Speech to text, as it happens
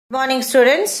Good morning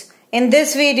students. In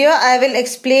this video I will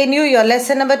explain you your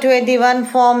lesson number 21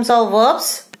 forms of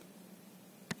verbs.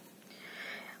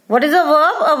 What is a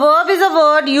verb? A verb is a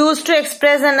word used to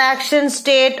express an action,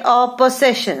 state or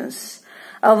possessions.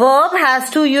 A verb has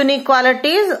two unique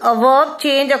qualities. A verb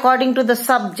change according to the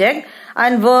subject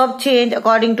and verb change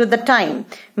according to the time.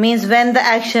 Means when the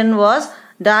action was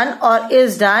done or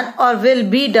is done or will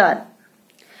be done.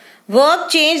 Verb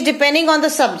change depending on the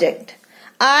subject.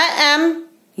 I am,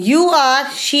 you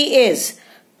are, she is.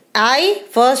 I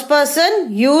first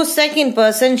person, you second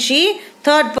person, she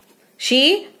third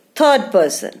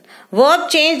person. Verb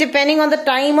change depending on the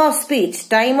time of speech.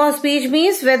 Time of speech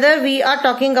means whether we are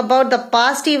talking about the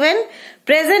past event,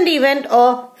 present event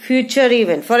or future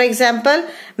event. For example,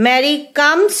 Mary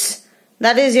comes,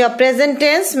 that is your present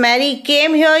tense. Mary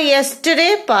came here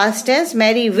yesterday, past tense.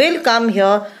 Mary will come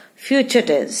here, future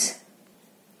tense.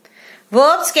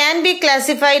 Verbs can be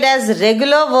classified as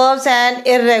regular verbs and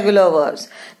irregular verbs.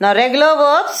 Now regular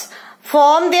verbs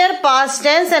form their past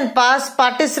tense and past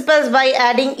participles by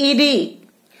adding ed.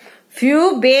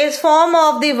 Few base form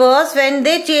of the verbs, when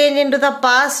they change into the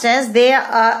past tense, they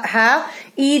have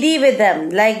ed with them.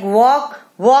 Like walk,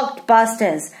 walked, past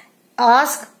tense.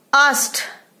 Ask, asked.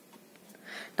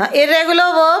 Now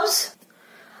irregular verbs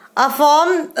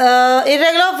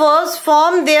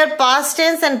form their past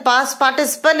tense and past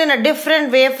participle in a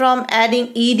different way from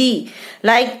adding ed.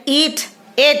 Like eat,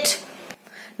 ate.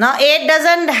 Now ate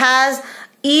doesn't has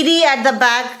ed at the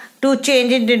back to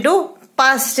change it into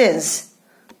past tense.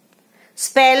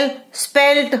 Spell,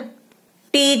 spelt,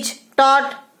 teach,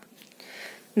 taught.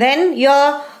 Then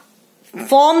your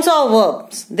forms of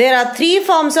verbs. There are three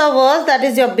forms of verbs, that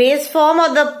is your base form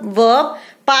of the verb,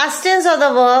 past tense of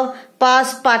the verb,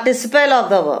 past participle of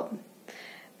the verb.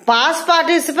 Past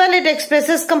participle, it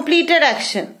expresses completed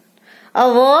action.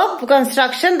 A verb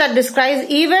construction that describes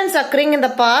events occurring in the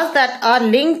past that are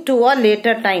linked to a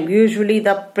later time, usually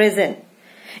the present.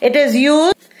 It is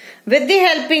used with the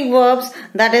helping verbs,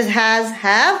 that is has,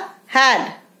 have,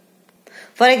 had.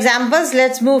 For examples,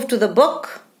 let's move to the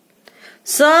book.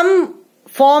 Some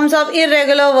forms of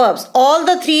irregular verbs. All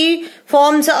the three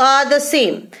forms are the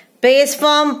same. Base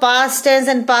form, past tense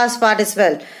and past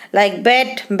participle. Like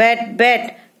bet, bet,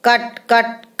 bet, cut,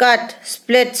 cut, cut,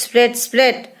 split, split,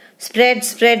 split, spread,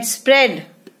 spread, spread.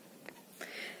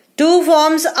 Two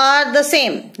forms are the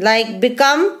same. Like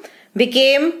become,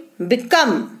 became,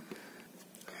 become.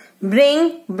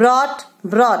 Bring, brought,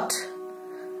 brought.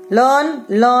 Learn,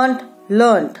 learned,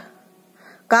 learned.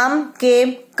 Come,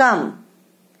 came, come.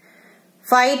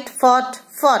 Fight, fought,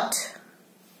 fought.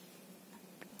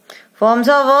 Forms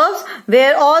of verbs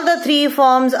where all the three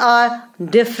forms are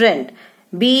different.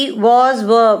 Be, was,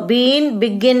 were, been,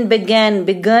 begin, began,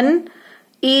 begun.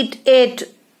 Eat, ate,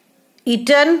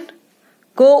 eaten.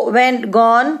 Go, went,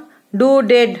 gone. Do,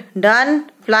 did,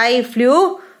 done. Fly,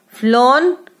 flew,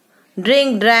 flown.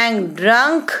 Drink, drank,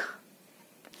 drunk.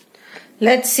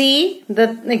 Let's see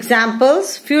the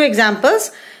examples. Few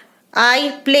examples.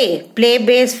 I play. Play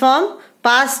base form.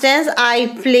 Past tense,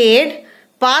 I played.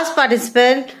 Past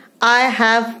participle, I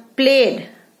have played.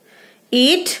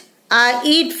 Eat. I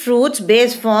eat fruits.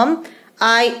 Base form.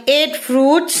 I ate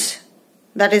fruits.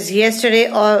 That is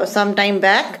yesterday or some time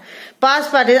back. Past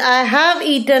participle, I have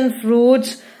eaten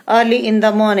fruits early in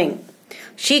the morning.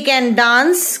 She can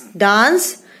dance.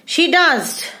 Dance. She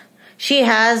danced. She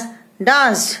has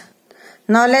danced.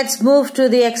 Now let's move to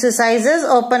the exercises.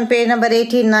 Open page number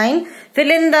 89. Fill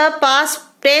in the past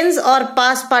tense or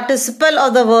past participle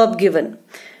of the verb given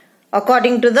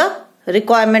according to the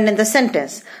requirement in the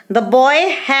sentence. The boy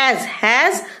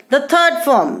has the third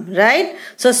form, right?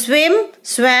 So swim,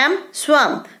 swam,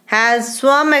 swum. Has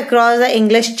swum across the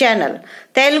English Channel.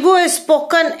 Telugu is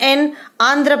spoken in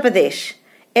Andhra Pradesh.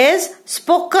 Is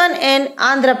spoken in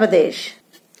Andhra Pradesh.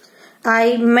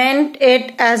 I meant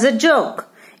it as a joke.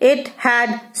 It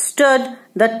had stood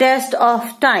the test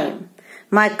of time.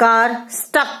 My car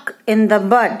stuck in the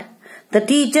mud. The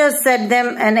teacher set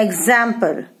them an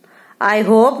example. I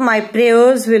hope my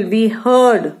prayers will be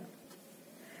heard.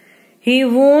 He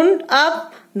wound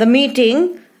up the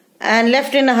meeting and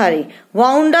left in a hurry.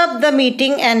 Wound up the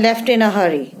meeting and left in a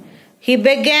hurry. He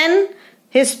began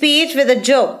his speech with a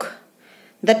joke.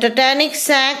 The Titanic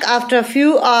sank after a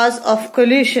few hours of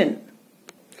collision.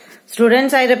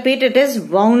 Students, I repeat, it is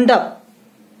wound up.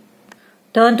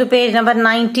 Turn to page number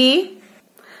 90.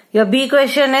 Your B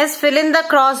question is fill in the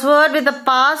crossword with the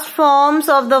past forms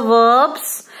of the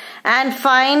verbs and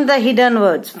find the hidden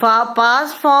words.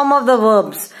 Past form of the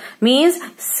verbs means,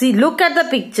 see, look at the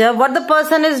picture, what the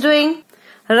person is doing.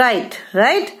 Right.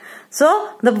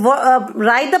 So,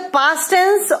 write the past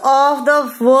tense of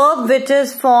the verb which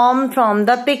is formed from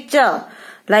the picture.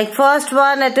 Like first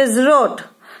one, it is wrote.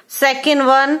 Second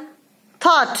one,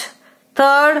 thought.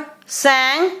 Third,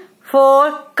 sang.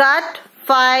 4, cut.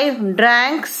 5,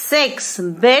 drank. 6,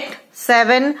 bit.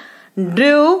 7,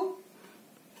 drew.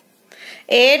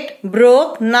 8,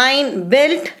 broke. 9,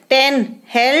 built. 10,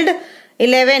 held.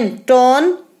 11,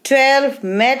 torn. 12,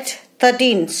 met.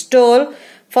 13, stole.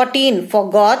 14,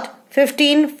 forgot.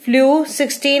 15, flew.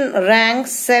 16, rang.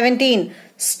 17,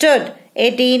 stood.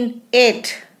 18,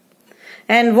 ate.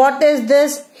 And what is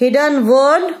this hidden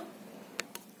word?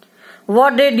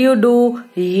 What did you do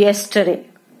yesterday?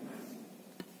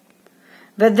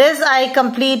 With this, I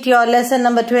complete your lesson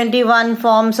number 21,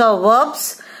 forms of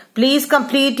verbs. Please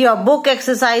complete your book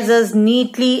exercises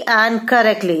neatly and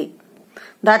correctly.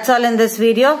 That's all in this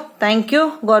video. Thank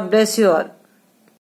you. God bless you all.